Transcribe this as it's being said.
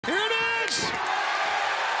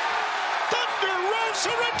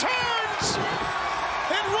Rosa returns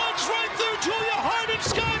and runs right through Julia Hart in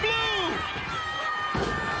sky blue.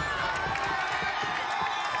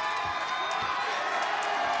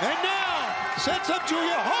 And now sets up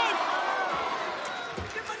Julia Hart.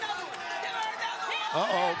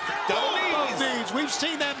 Uh-oh. Double knees. We've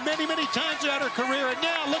seen that many, many times throughout her career. And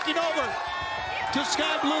now looking over to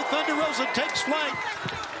Sky Blue, Thunder Rosa takes flight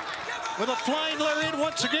with a flying lariat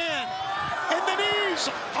once again. And the knees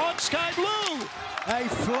on Sky Blue. A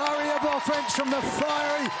flurry of offense from the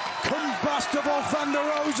fiery, combustible Thunder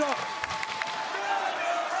Rosa.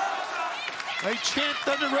 They chant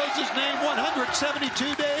Thunder Rosa's name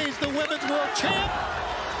 172 days. The Women's World Champ.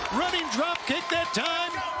 Running drop kick that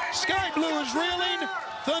time. Sky Blue is reeling.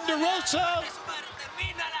 Thunder Rosa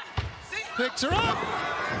picks her up.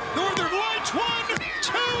 Northern Lights, 1,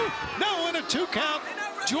 2. No, and a 2 count.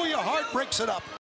 Julia Hart breaks it up.